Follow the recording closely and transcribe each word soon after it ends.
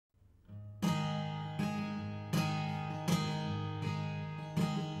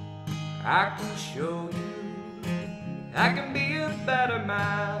I can show you I can be a better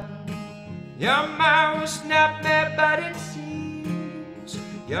man. Your mind will snap me, but it seems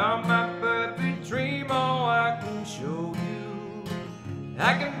you're my perfect dream. Oh, I can show you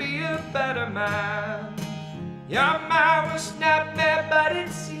I can be a better man. Your mind will snap me, but it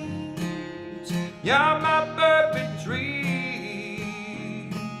seems you're my perfect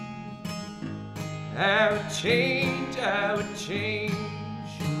dream. I would change, I would change.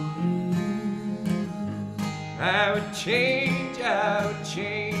 I would change, I would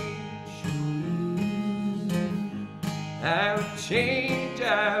change. I would change,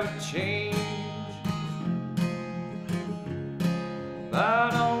 I would change.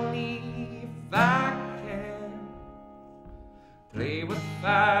 But only if I can play with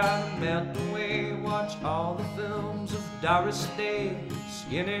fire, melt away, watch all the films of Doris Day,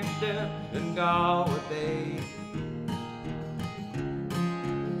 Skinny Dip and Galway Bay.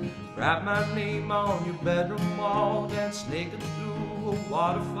 Write my name on your bedroom wall, dance naked through a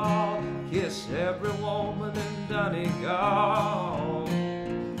waterfall, kiss every woman in Donegal.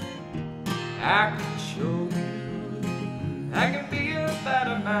 I can show you I can be a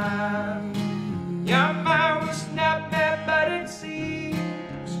better man. Your mind will snap me, but it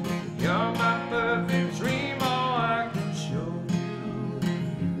seems you're my perfect dream. Oh, I can show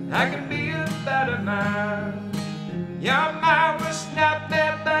you I can be a better man. Your mind will snap me,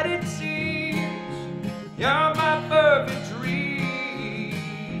 but it seems you're my perfect dream.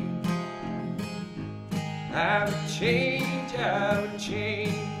 I would change, I would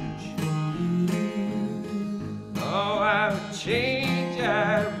change. Oh, I would change,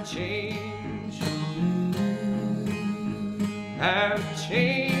 I would change. I would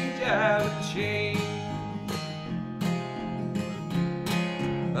change, I would change.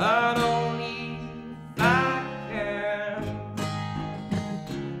 But only if I can.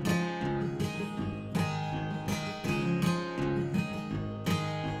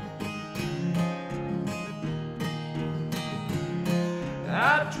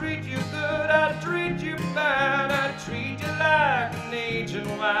 I treat you good, I treat you bad, I treat you like an aged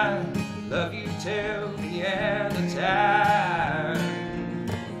wine, love you till the end of time.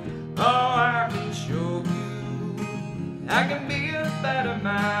 Oh, I can show you I can be a better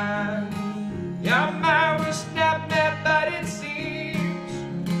man. Your mind will snap me, but it seems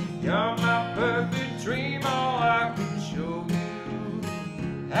you're my perfect dream. Oh, I can show you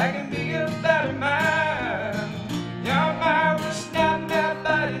I can be a better man. Your mind will snap me,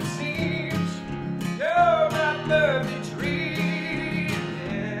 but it seems you're my perfect dream.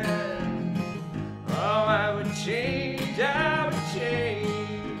 Yeah. Oh, I would change, I would change.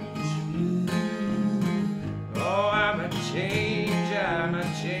 Oh, I'm a change, I'm a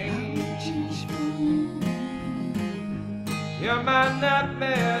change. You're my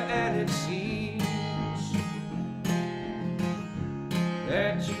nightmare, and it seems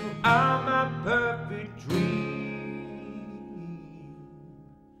that you are my perfect dream.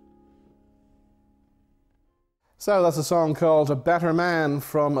 So that's a song called A Better Man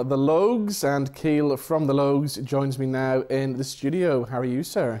from the Logues, and Keel from the Logues joins me now in the studio. How are you,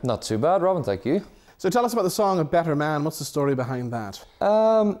 sir? Not too bad, Robin, thank you. So tell us about the song A Better Man. What's the story behind that?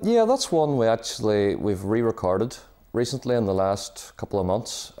 Yeah, that's one we've re-recorded recently in the last couple of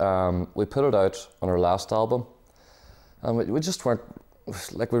months. We put it out on our last album, and we just weren't,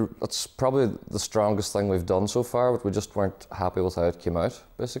 that's probably the strongest thing we've done so far, but we just weren't happy with how it came out,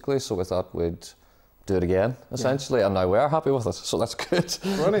 basically, so we thought we'd do it again, essentially, and now we are happy with it, so that's good.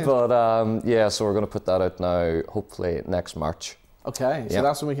 Brilliant. But yeah, so we're going to put that out now, hopefully next March. Okay, so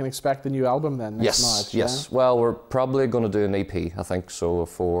that's when we can expect the new album then, next March? Yes, yeah? Well, we're probably going to do an EP, I think, so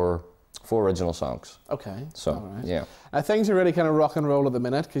four original songs. Okay, so, right. Yeah. Things are really kind of rock and roll at the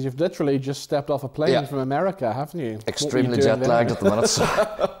minute, because you've literally just stepped off a plane from America, haven't you? Extremely jet-lagged at the minute. So.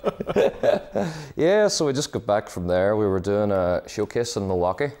 Yeah, so we just got back from there. We were doing a showcase in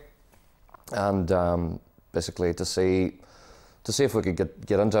Milwaukee, and basically to see if we could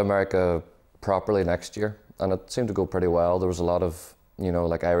get into America properly next year, and it seemed to go pretty well. There was a lot of,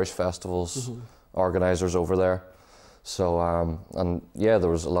 like Irish festivals, organisers over there. So, and yeah, there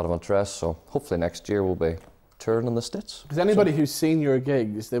was a lot of interest, so hopefully next year we'll be touring in the States. Because anybody who's seen your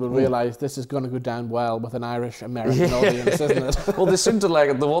gigs, they will realise this is going to go down well with an Irish-American audience, isn't it? Well, they seem to like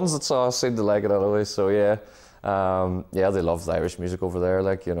it. The ones that saw us seem to like it anyway, so yeah. Yeah, they love the Irish music over there,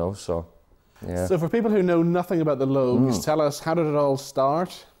 so yeah. So for people who know nothing about the Logues, tell us, how did it all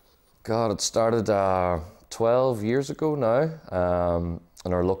start? God, it started 12 years ago now,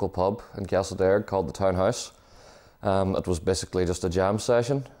 in our local pub in Castledare called the Town House. It was basically just a jam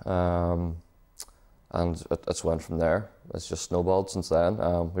session, and it's went from there. It's just snowballed since then.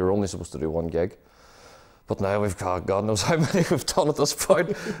 We were only supposed to do one gig, but now we've got God knows how many we've done at this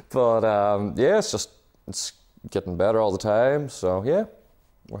point. But yeah, it's getting better all the time. So yeah,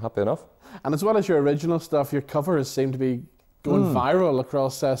 we're happy enough. And as well as your original stuff, your covers seem to be going viral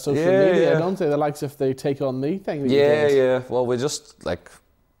across social Yeah, media, yeah. don't they? The likes of the Take On Me thing that you Yeah, did. yeah. Well, we just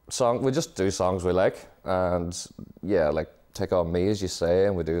we just do songs we like, and yeah, like Take On Me, as you say,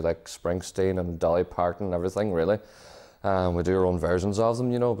 and we do like Springsteen and Dolly Parton and everything, really. We do our own versions of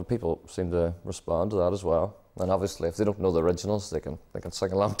them, you know, but people seem to respond to that as well. And obviously, if they don't know the originals, they can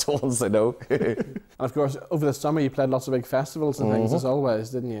sing along to ones they know. And of course, over the summer you played lots of big festivals and things, as always,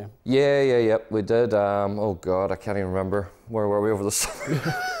 didn't you? Yeah. We did. Oh God, I can't even remember. Where were we over the summer?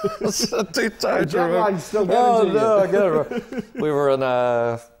 It's too tired to Jet remember. lag's still getting Oh to you. no, I can't remember. We were in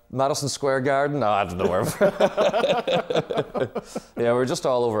Madison Square Garden. No, I don't know where. Yeah, we were just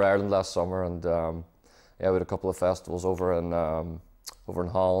all over Ireland last summer, and yeah, we had a couple of festivals over in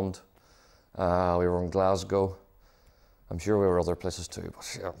Holland. We were in Glasgow. I'm sure we were other places too,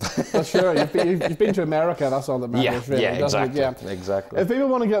 but yeah. Well, sure, you've been to America, that's all that matters, really, doesn't it? Exactly. If people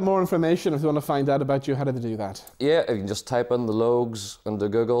want to get more information, if they want to find out about you, how do they do that? Yeah, you can just type in the Logues into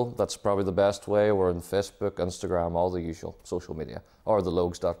Google. That's probably the best way. We're on Facebook, Instagram, all the usual social media, or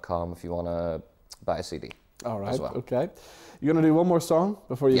thelogues.com if you want to buy a CD. All right, as well. okay. You're going to do one more song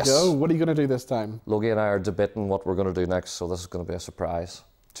before you Yes. go. What are you going to do this time? Logie and I are debating what we're going to do next, so this is going to be a surprise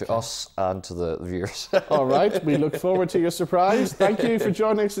to us and to the viewers. All right, we look forward to your surprise. Thank you for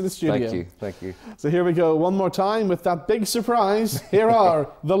joining us in the studio. Thank you. So here we go, one more time with that big surprise. Here are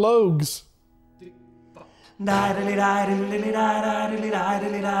the Logues.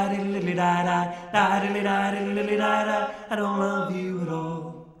 I don't love you at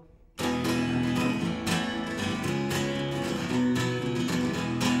all.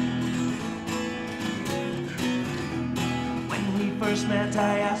 When we first met,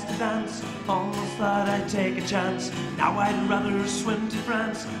 I asked to dance. Almost thought I'd take a chance. Now I'd rather swim to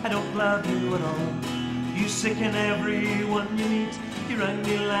France. I don't love you at all. You sicken everyone you meet. You run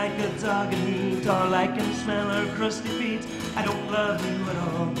me like a dog in heat, or I can smell her crusty feet. I don't love you at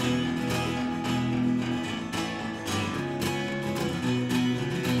all.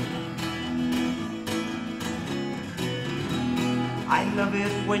 I love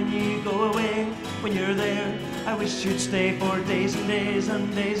it when you go away. When you're there, I wish you'd stay for days and days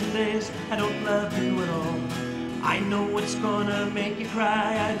and days and days. I don't love you at all. I know it's gonna make you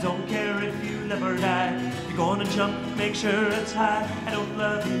cry. I don't care if you live or die. You're gonna jump, make sure it's high. I don't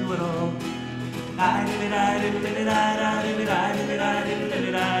love you at all. I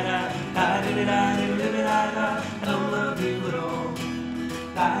don't love you at all. I don't love you at all.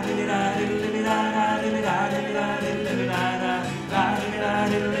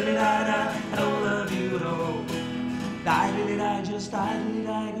 I just go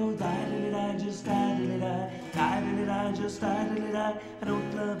just I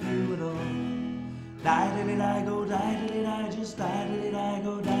don't love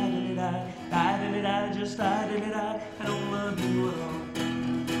you at all. I go just go just I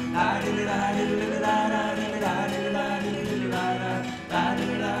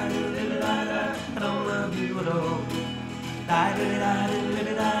don't love you at all. I don't love you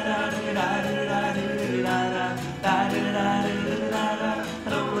at all.